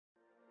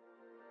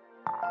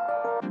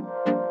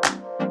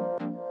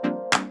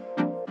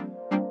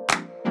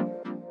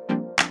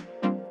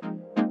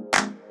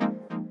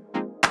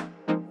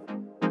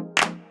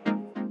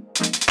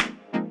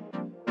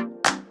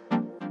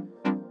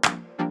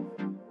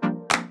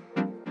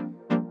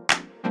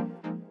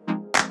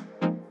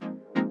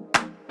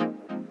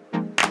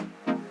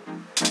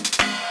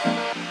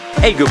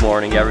Hey, good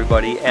morning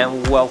everybody,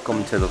 and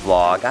welcome to the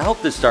vlog. I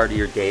hope the start of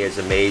your day is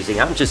amazing.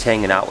 I'm just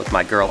hanging out with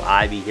my girl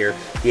Ivy here,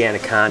 the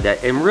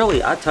Anaconda, and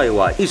really, I'll tell you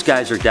what, these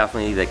guys are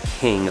definitely the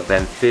king of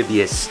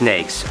amphibious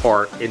snakes,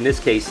 or in this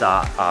case,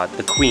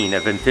 the queen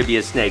of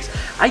amphibious snakes.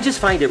 I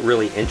just find it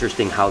really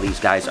interesting how these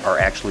guys are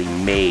actually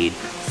made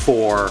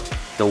for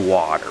the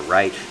water,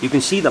 right? You can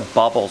see the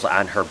bubbles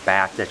on her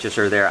back that just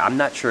are there. I'm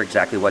not sure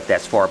exactly what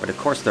that's for, but of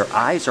course their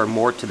eyes are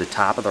more to the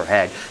top of their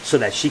head so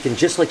that she can,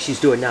 just like she's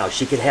doing now,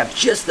 she can have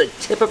just the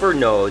tip of her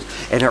nose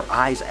and her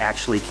eyes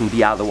actually can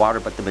be out of the water,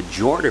 but the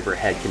majority of her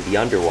head can be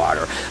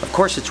underwater. Of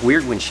course, it's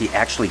weird when she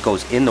actually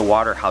goes in the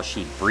water, how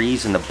she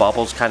breathes and the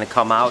bubbles kind of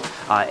come out.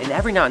 And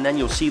every now and then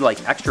you'll see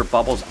like extra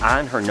bubbles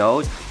on her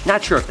nose.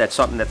 Not sure if that's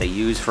something that they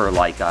use for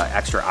like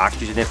extra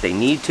oxygen if they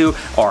need to,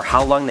 or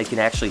how long they can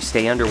actually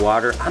stay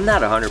underwater. I'm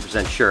not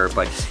 100% sure,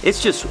 but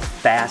it's just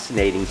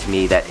fascinating to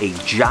me that a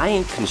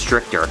giant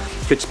constrictor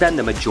could spend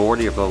the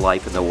majority of their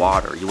life in the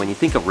water. When you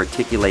think of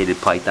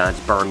reticulated pythons,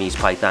 Burmese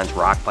pythons,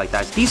 rock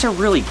pythons, these are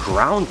really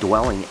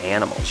ground-dwelling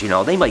animals. You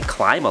know, they might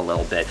climb a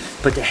little bit,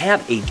 but to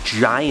have a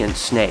giant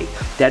snake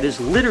that is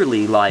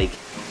literally like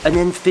an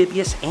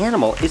amphibious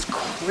animal is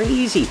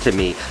crazy to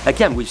me.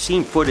 Again, we've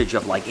seen footage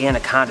of like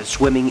anacondas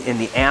swimming in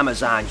the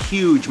Amazon,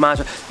 huge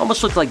monsters,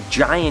 almost look like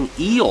giant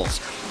eels.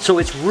 So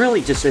it's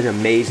really just an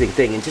amazing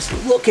thing, and just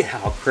look at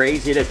how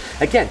crazy it is.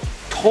 Again,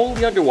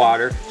 totally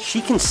underwater.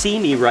 She can see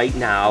me right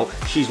now.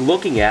 She's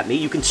looking at me.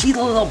 You can see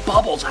the little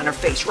bubbles on her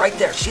face right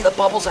there. See the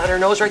bubbles on her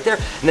nose right there?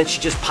 And then she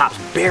just pops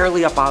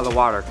barely up out of the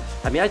water.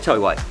 I mean, I tell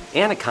you what,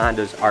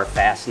 anacondas are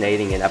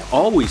fascinating, and I've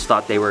always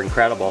thought they were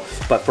incredible,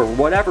 but for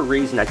whatever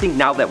reason, I think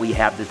now that we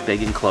have this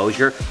big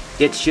enclosure,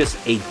 it's just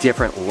a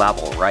different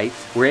level, right?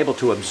 We're able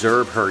to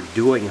observe her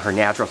doing her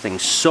natural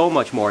things so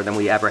much more than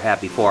we ever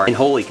have before, and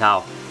holy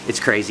cow,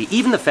 it's crazy.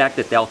 Even the fact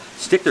that they'll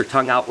stick their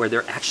tongue out where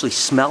they're actually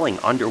smelling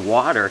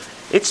underwater,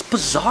 it's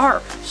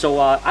bizarre. So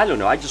I don't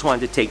know, I just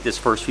wanted to take this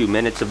first few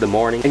minutes of the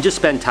morning and just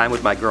spend time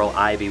with my girl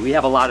Ivy. We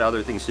have a lot of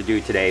other things to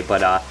do today,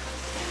 but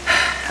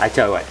I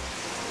tell you what,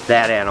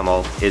 that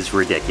animal is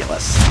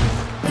ridiculous.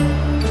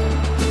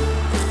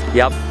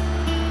 Yep,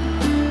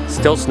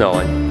 still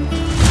snowing.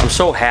 I'm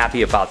so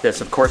happy about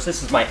this. Of course,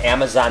 this is my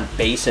Amazon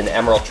basin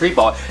emerald tree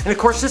ball, and of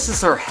course this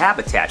is her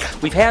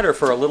habitat. We've had her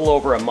for a little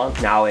over a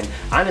month now, and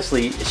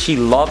honestly she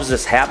loves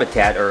this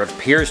habitat, or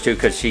appears to,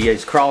 because she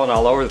is crawling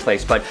all over the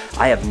place, but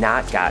I have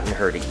not gotten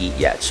her to eat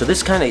yet. So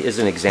this kind of is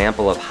an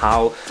example of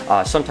how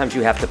sometimes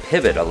you have to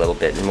pivot a little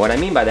bit, and what I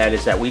mean by that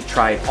is that we've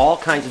tried all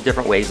kinds of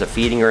different ways of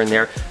feeding her in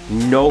there,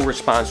 no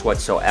response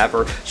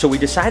whatsoever. So we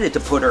decided to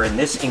put her in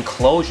this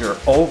enclosure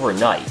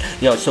overnight.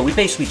 You know, so we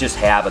basically just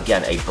have,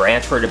 again, a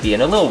branch for her to be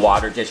in, a little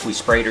water dish, we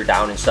sprayed her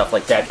down and stuff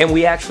like that, and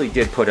we actually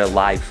did put a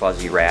live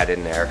fuzzy rat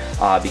in there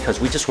because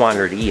we just wanted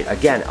her to eat.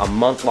 Again, a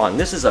month long.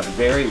 This is a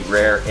very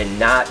rare and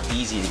not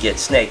easy to get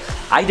snake.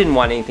 I didn't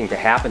want anything to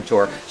happen to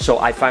her, so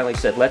I finally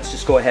said, let's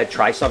just go ahead,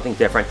 try something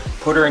different,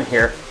 put her in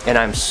here, and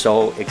I'm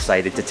so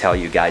excited to tell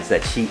you guys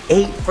that she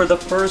ate for the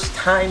first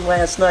time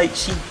last night.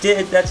 She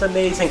did. That's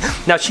amazing.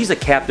 Now, she's a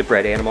captive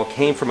bred animal,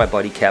 came from my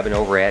buddy Kevin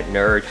over at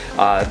Nerd,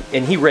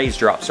 and he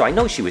raised her up, so I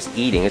know she was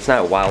eating. It's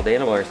not a wild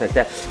animal or anything like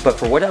that, but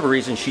for whatever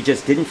reason, she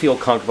just didn't feel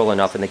comfortable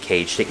enough in the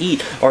cage to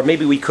eat, or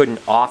maybe we couldn't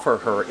offer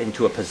her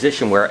into a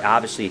position where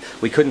obviously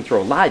we couldn't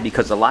throw live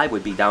because the live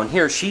would be down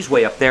here. She's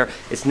way up there.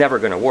 It's never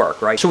going to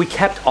work, right? So we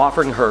kept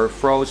offering her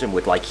frozen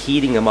with like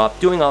heating them up,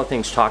 doing all the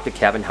things, talk to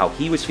Kevin how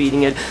he was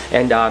feeding it,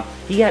 and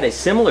he had a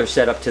similar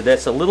setup to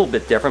this, a little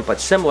bit different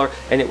but similar,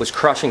 and it was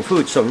crushing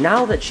food. So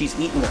now that she's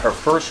eaten her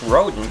first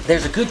rodent,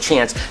 there's a good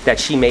chance that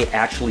she may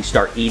actually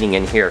start eating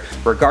in here.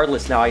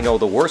 Regardless, now I know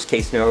the worst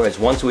case scenario is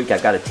once a week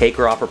I've got to take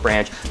her off her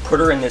branch, put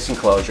her in this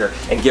enclosure,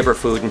 and give her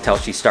food until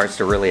she starts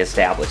to really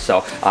establish.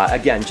 So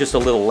again, just a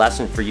little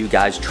lesson for you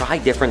guys. Try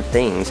different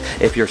things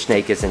if your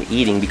snake isn't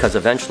eating, because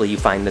eventually you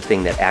find the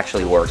thing that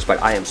actually works.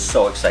 But I am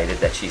so excited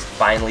that she's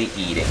finally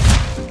eating.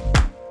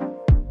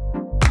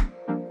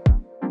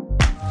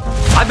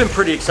 I've been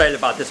pretty excited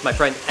about this. My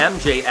friend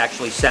MJ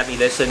actually sent me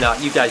this, and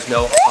you guys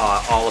know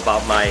all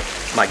about my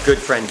good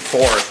friend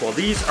Forrest. Well,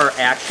 these are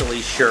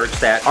actually shirts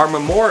that are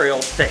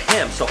memorials to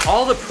him. So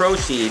all the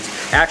proceeds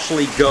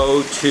actually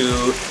go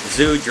to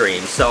Zoo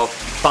Dreams. So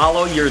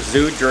follow your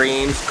Zoo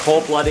Dreams,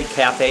 Cold-Blooded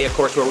Cafe, of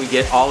course, where we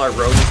get all our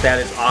rodents. That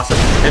is awesome.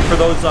 And for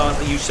those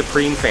of you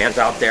Supreme fans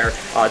out there,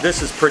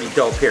 this is pretty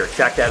dope here.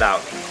 Check that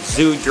out.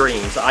 Zoo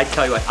Dreams. I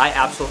tell you what, I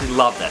absolutely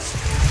love this.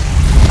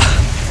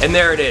 And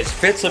there it is.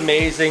 Fits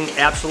amazing,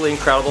 absolutely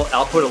incredible.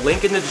 I'll put a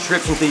link in the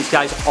description to these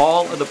guys.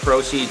 All of the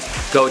proceeds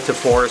go to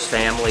Forrest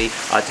family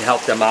to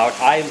help them out.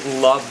 I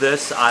love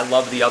this. I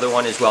love the other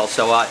one as well.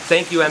 So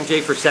thank you,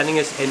 MJ, for sending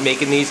us and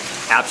making these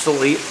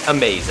absolutely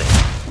amazing.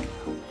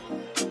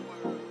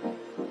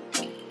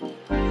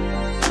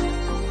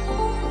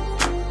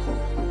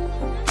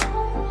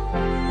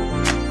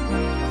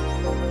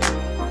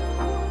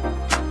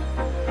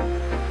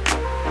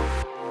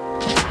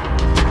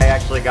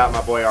 got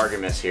my boy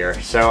Artemis here.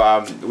 So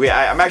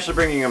I'm actually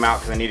bringing him out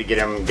because I need to get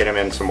him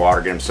in some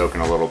water, get him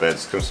soaking a little bit.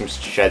 Some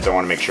sheds I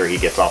want to make sure he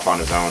gets off on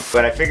his own.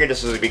 But I figured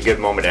this would be a good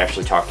moment to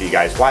actually talk to you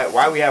guys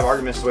why we have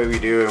Artemis the way we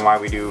do, and why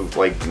we do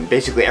like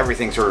basically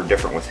everything sort of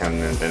different with him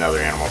than other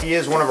animals. He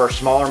is one of our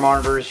smaller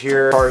monitors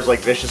here. As far as like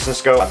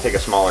viciousness go, I'll take a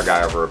smaller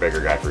guy over a bigger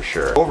guy for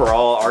sure.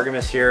 Overall,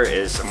 Artemis here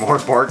is more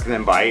bark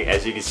than bite.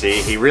 As you can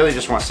see, he really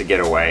just wants to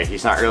get away.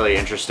 He's not really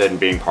interested in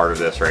being part of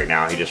this right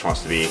now. He just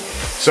wants to be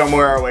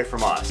somewhere away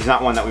from us. He's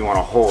not one that we want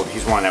to hold.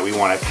 He's one that we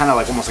want to kind of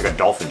like almost like a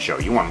dolphin show.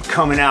 You want him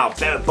coming out,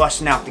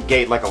 busting out the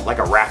gate like a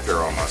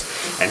raptor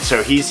almost. And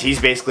so he's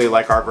basically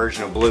like our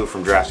version of Blue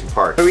from Jurassic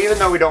Park. So even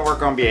though we don't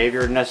work on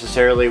behavior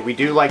necessarily, we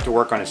do like to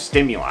work on his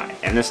stimuli.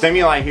 And the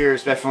stimuli here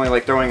is definitely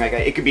like throwing like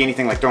it could be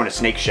anything like throwing a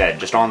snake shed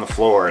just on the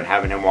floor and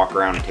having him walk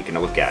around and taking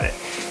a look at it.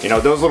 You know,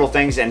 those little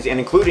things, and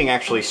including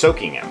actually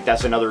soaking him.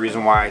 That's another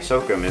reason why I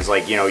soak him, is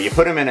like, you know, you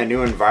put him in a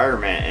new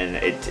environment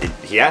and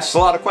he asks a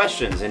lot of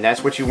questions, and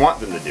that's what you want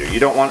them to do. You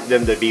don't want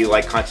them to be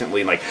like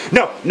constantly like,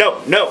 no,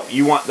 no, no.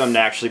 You want them to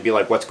actually be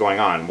like, what's going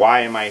on?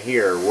 Why am I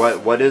here?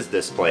 What is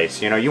this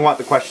place? You know, you want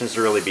the questions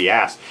to really be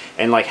asked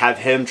and like have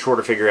him sort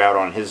of figure out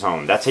on his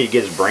own. That's how you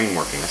get his brain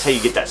working. That's how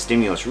you get that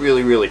stimulus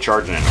really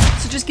charging him.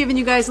 So just giving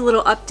you guys a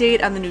little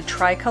update on the new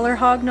tricolor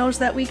hognose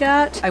that we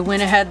got. I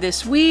went ahead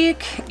this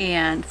week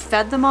and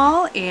fed them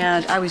all,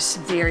 and I was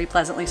very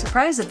pleasantly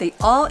surprised that they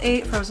all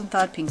ate frozen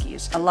thawed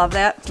pinkies. I love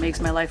that. Makes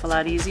my life a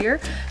lot easier.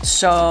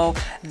 So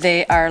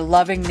they are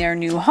loving their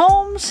new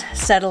homes,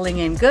 settling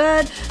in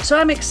good. So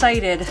I'm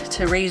excited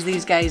to raise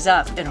these guys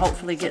up and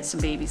hopefully get some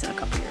babies in a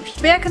couple years.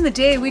 Back in the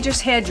day, we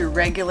just had your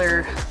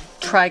regular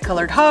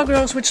tricolored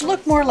hognose, which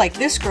look more like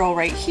this girl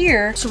right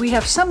here. So we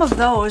have some of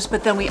those,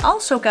 but then we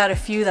also got a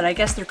few that I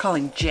guess they're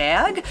calling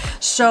jag.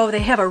 So they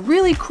have a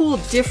really cool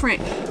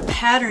different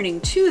patterning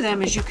to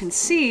them, as you can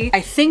see.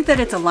 I think that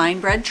it's a line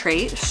bred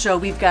trait. So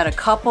we've got a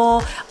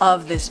couple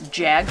of this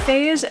jag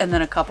phase and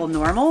then a couple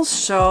normals.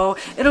 So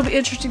it'll be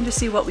interesting to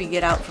see what we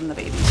get out from the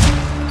babies.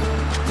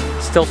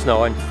 Still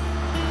snowing.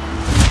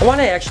 I want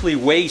to actually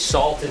weigh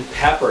Salt and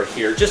Pepper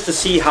here just to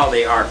see how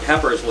they are.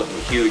 Pepper is looking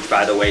huge,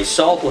 by the way.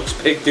 Salt looks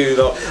big too,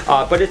 though.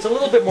 But it's a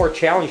little bit more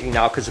challenging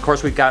now because, of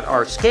course, we've got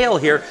our scale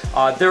here.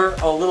 They're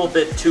a little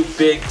bit too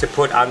big to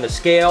put on the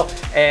scale.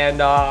 And,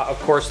 of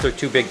course, they're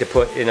too big to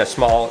put in a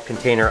small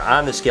container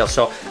on the scale.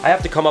 So I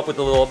have to come up with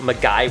a little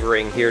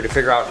MacGyvering here to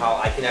figure out how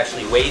I can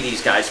actually weigh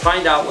these guys,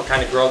 find out what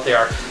kind of growth they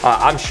are.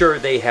 I'm sure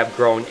they have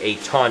grown a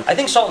ton. I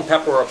think Salt and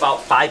Pepper were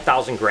about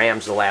 5,000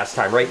 grams the last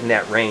time, right in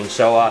that range.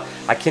 So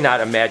I cannot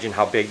imagine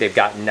how big they've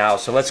gotten now.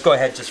 So let's go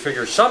ahead and just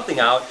figure something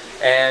out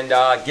and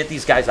get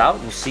these guys out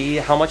and see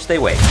how much they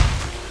weigh.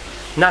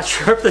 Not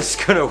sure if this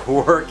is gonna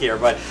work here,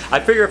 but I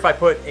figure if I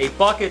put a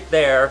bucket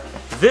there,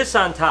 this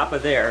on top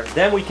of there,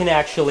 then we can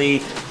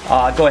actually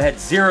go ahead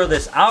and zero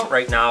this out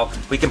right now.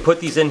 We can put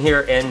these in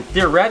here and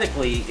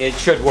theoretically it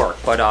should work,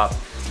 but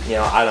you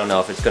know, I don't know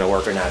if it's gonna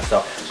work or not. So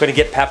I'm gonna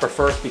get Pepper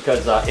first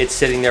because it's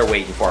sitting there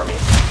waiting for me.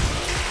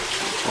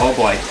 Oh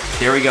boy,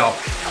 here we go.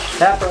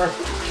 Pepper.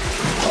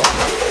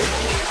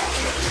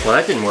 Well,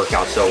 that didn't work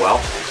out so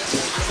well.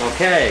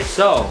 Okay,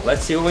 so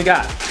let's see what we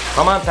got.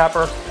 Come on,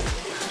 Pepper.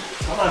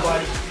 Come on,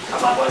 buddy.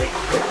 Come on, buddy.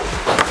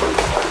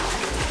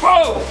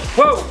 Whoa!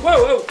 Whoa! Whoa!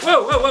 Whoa!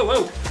 Whoa! Whoa! Whoa!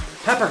 Whoa!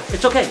 Pepper,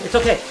 it's okay. It's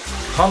okay.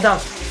 Calm down.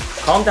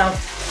 Calm down.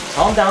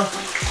 Calm down.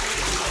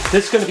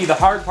 This is going to be the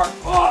hard part.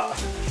 Oh,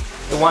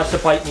 it wants to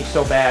bite me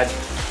so bad.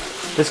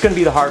 This is going to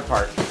be the hard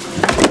part.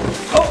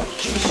 Oh,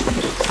 jeez.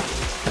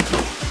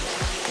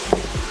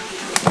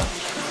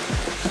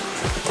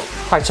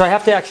 All right, so I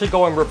have to actually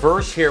go in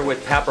reverse here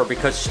with Pepper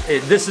because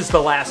this is the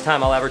last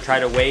time I'll ever try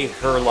to weigh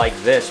her like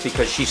this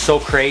because she's so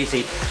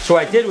crazy. So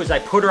what I did was I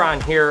put her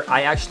on here.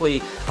 I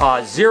actually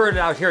zeroed it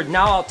out here.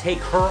 Now I'll take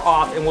her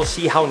off and we'll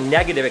see how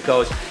negative it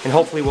goes and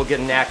hopefully we'll get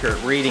an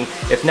accurate reading.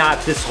 If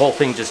not, this whole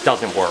thing just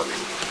doesn't work.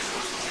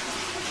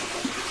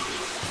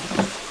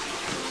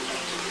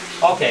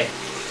 Okay.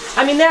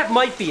 I mean, that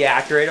might be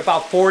accurate,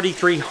 about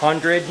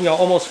 4,300, you know,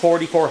 almost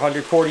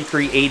 4,400,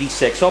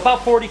 4,386. So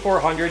about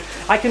 4,400,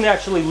 I can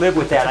actually live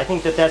with that. I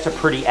think that that's a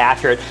pretty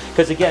accurate,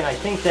 because again, I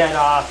think that,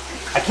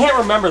 I can't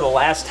remember the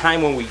last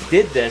time when we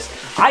did this.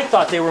 I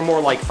thought they were more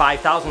like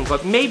 5,000,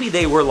 but maybe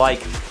they were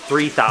like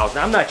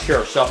 3,000. I'm not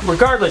sure. So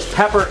regardless,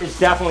 Pepper is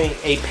definitely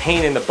a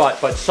pain in the butt,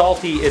 but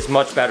Salty is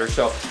much better.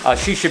 So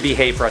she should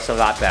behave for us a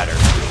lot better.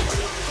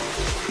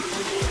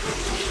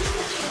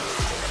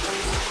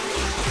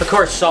 Of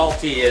course,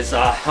 Salty is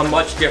a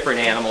much different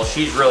animal.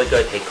 She's really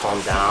good. Hey,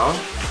 calm down.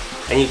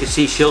 And you can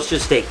see she'll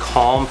just stay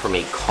calm for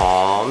me.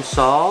 Calm,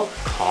 Salt,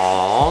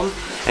 calm.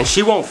 And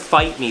she won't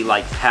fight me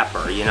like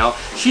Pepper, you know.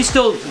 She's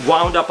still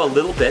wound up a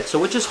little bit, so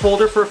we'll just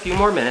hold her for a few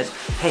more minutes.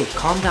 Hey,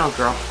 calm down,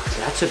 girl.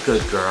 That's a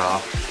good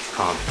girl.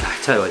 Calm. I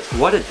tell you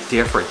what a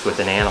difference with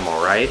an animal,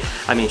 right?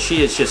 I mean,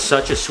 she is just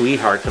such a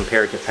sweetheart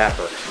compared to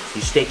Pepper.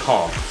 You stay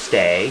calm.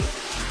 Stay.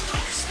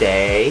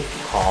 Stay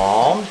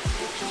calm.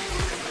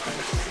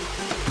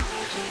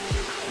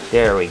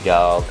 There we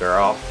go,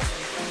 girl.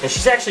 And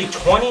she's actually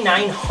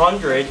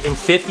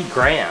 2,950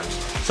 grams.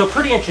 So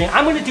pretty interesting.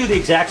 I'm gonna do the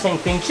exact same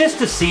thing just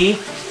to see. It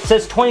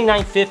says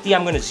 29.50.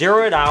 I'm gonna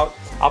zero it out.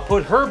 I'll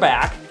put her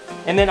back,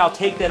 and then I'll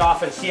take that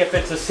off and see if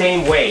it's the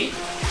same weight.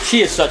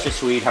 She is such a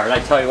sweetheart, I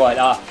tell you what.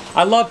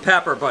 I love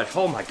Pepper, but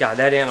oh my God,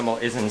 that animal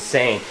is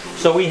insane.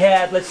 So we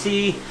had, let's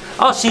see,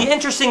 oh, see,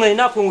 interestingly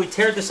enough, when we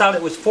teared this out,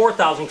 it was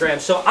 4,000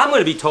 grams. So I'm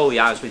gonna be totally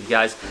honest with you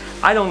guys.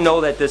 I don't know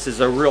that this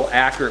is a real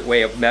accurate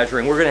way of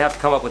measuring. We're gonna have to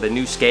come up with a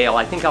new scale.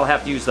 I think I'll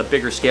have to use the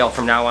bigger scale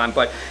from now on,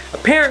 but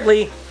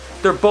apparently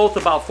they're both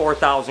about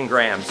 4,000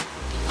 grams.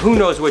 Who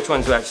knows which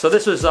one's better? So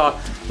this was, I'm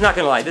not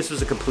gonna lie, this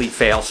was a complete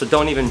fail. So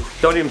don't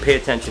even pay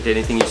attention to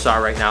anything you saw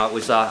right now. It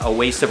was a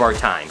waste of our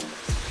time.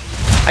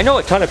 I know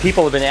a ton of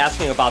people have been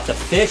asking about the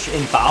fish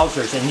in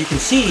Bowser's, and you can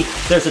see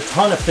there's a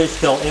ton of fish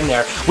still in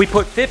there. We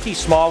put 50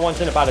 small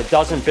ones and about a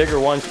dozen bigger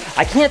ones.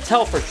 I can't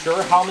tell for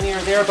sure how many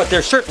are there, but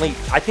there's certainly,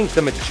 I think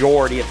the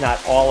majority, if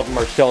not all of them,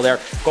 are still there.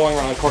 Going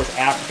around, of course,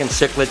 African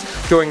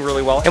cichlids, doing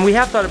really well. And we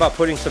have thought about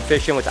putting some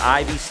fish in with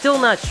Ivy. Still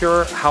not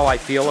sure how I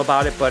feel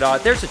about it,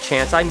 but there's a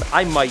chance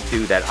I might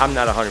do that. I'm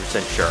not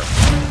 100%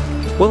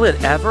 sure. Will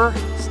it ever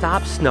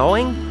stop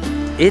snowing?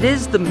 It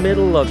is the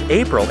middle of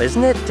April,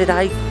 isn't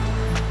it?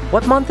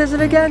 What month is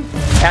it again?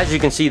 As you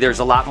can see, there's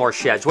a lot more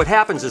sheds. What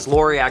happens is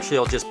Lori actually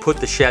will just put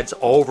the sheds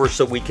over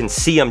so we can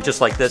see them just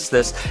like this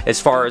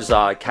as far as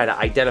kind of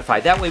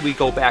identify. That way we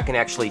go back and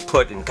actually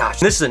put, and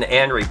gosh, this is an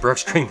Annery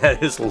Brookstream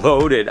that is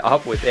loaded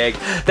up with eggs.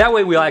 That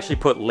way we'll actually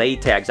put lay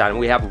tags on, and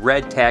we have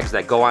red tags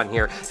that go on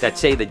here that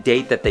say the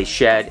date that they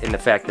shed and the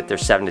fact that they're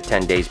 7 to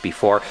 10 days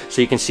before.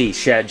 So you can see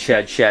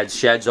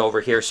sheds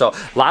over here. So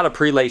a lot of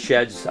pre-lay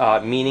sheds,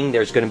 meaning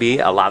there's gonna be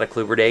a lot of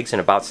Kluivert eggs in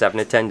about 7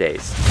 to 10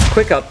 days.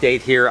 Quick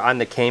update here on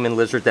the caiman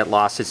lizard that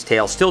lost its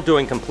tail. Still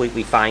doing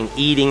completely fine,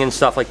 eating and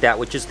stuff like that,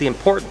 which is the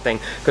important thing,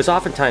 because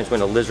oftentimes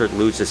when a lizard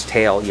loses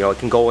tail, you know, it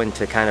can go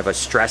into kind of a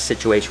stress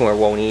situation where it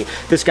won't eat.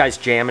 This guy's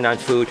jamming on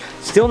food.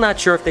 Still not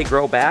sure if they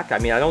grow back. I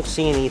mean, I don't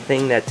see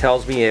anything that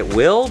tells me it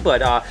will,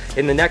 but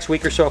in the next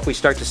week or so, if we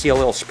start to see a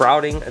little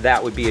sprouting,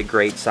 that would be a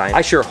great sign.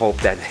 I sure hope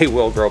that they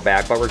will grow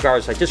back, but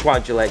regardless, I just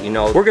wanted to let you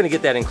know, we're gonna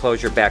get that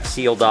enclosure back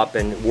sealed up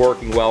and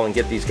working well and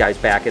get these guys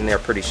back in there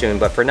pretty soon.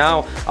 But for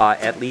now,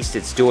 at least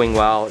it's doing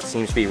well. It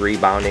seems to be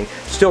rebounding.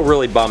 Still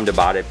really bummed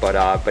about it, but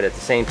at the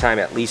same time,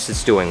 at least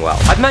it's doing well.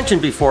 I've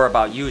mentioned before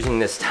about using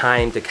this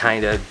time to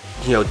kind of,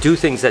 you know, do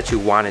things that you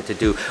wanted to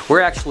do.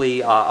 We're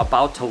actually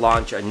about to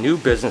launch a new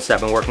business I've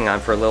been working on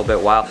for a little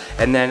bit while,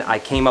 and then I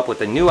came up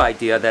with a new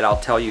idea that I'll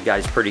tell you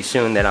guys pretty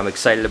soon that I'm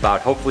excited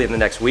about. Hopefully in the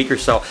next week or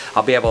so,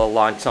 I'll be able to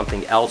launch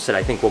something else that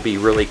I think will be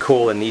really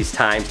cool in these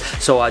times.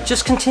 So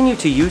just continue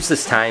to use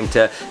this time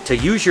to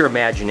use your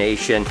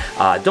imagination.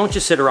 Don't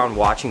just sit around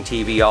watching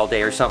TV all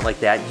day or something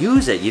like that.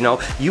 Use it, you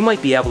know. You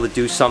might be able to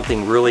do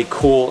something really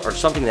cool or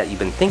something that you've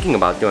been thinking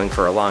about doing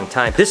for a long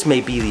time. This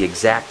may be the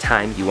exact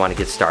time you want to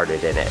get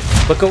started in it.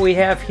 Look what we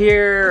have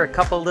here, a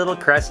couple little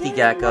cresty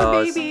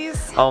geckos.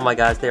 Babies. Oh my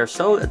gosh, they are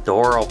so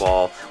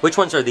adorable. Which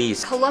ones are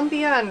these?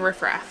 Columbia and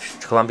Riff Raff.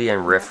 Columbia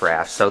and Riff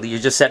Raff. So you're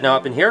just setting them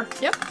up in here?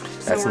 Yep.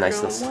 That's so a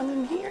nice one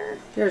in here.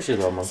 There's your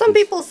little monkey. Some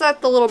people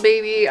set the little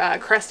baby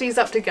cresties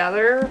up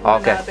together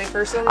when they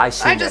first I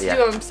just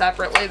do them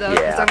separately though,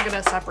 because I'm going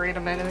to separate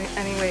them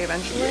anyway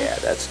eventually. Yeah,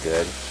 that's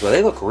good. Well,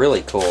 they look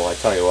really cool, I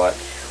tell you what.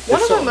 One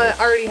of them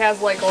already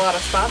has like a lot of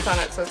spots on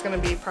it, so it's going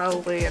to be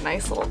probably a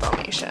nice little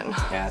Dalmatian.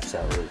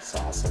 Absolutely, it's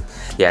awesome.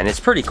 Yeah, and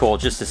it's pretty cool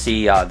just to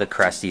see the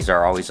cresties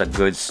are always a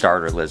good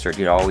starter lizard.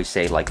 You know, always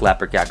say like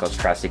leopard geckos,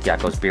 crested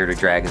geckos, bearded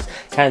dragons,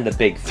 kind of the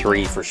big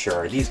three for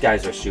sure. These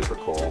guys are super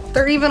cool.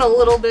 They're even a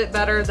little bit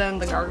better than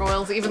the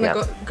gargoyles. Even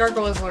the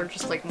gargoyles are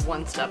just like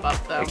one step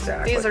up though.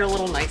 Exactly. These are a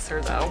little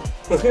nicer though.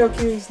 Look how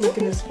cute he's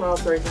licking his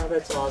mouth right now.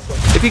 That's awesome.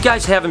 If you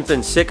guys haven't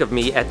been sick of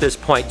me at this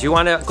point, do you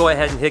want to go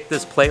ahead and hit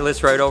this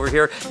playlist right over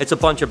here? It's a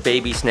bunch of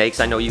baby snakes.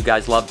 I know you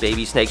guys love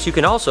baby snakes. You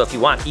can also, if you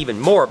want even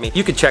more of me,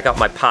 you can check out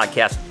my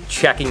podcast,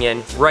 Checking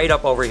In, right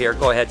up over here.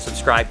 Go ahead,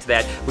 subscribe to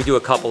that. We do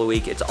a couple a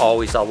week. It's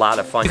always a lot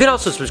of fun. You can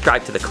also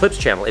subscribe to the Clips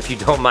channel if you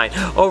don't mind.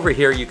 Over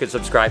here, you can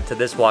subscribe to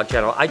this vlog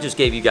channel. I just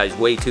gave you guys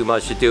way too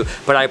much to do,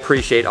 but I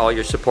appreciate all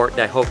your support,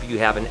 and I hope you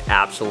have an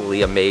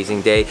absolutely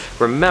amazing day.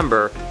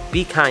 Remember,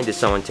 be kind to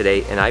someone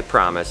today, and I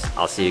promise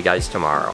I'll see you guys tomorrow.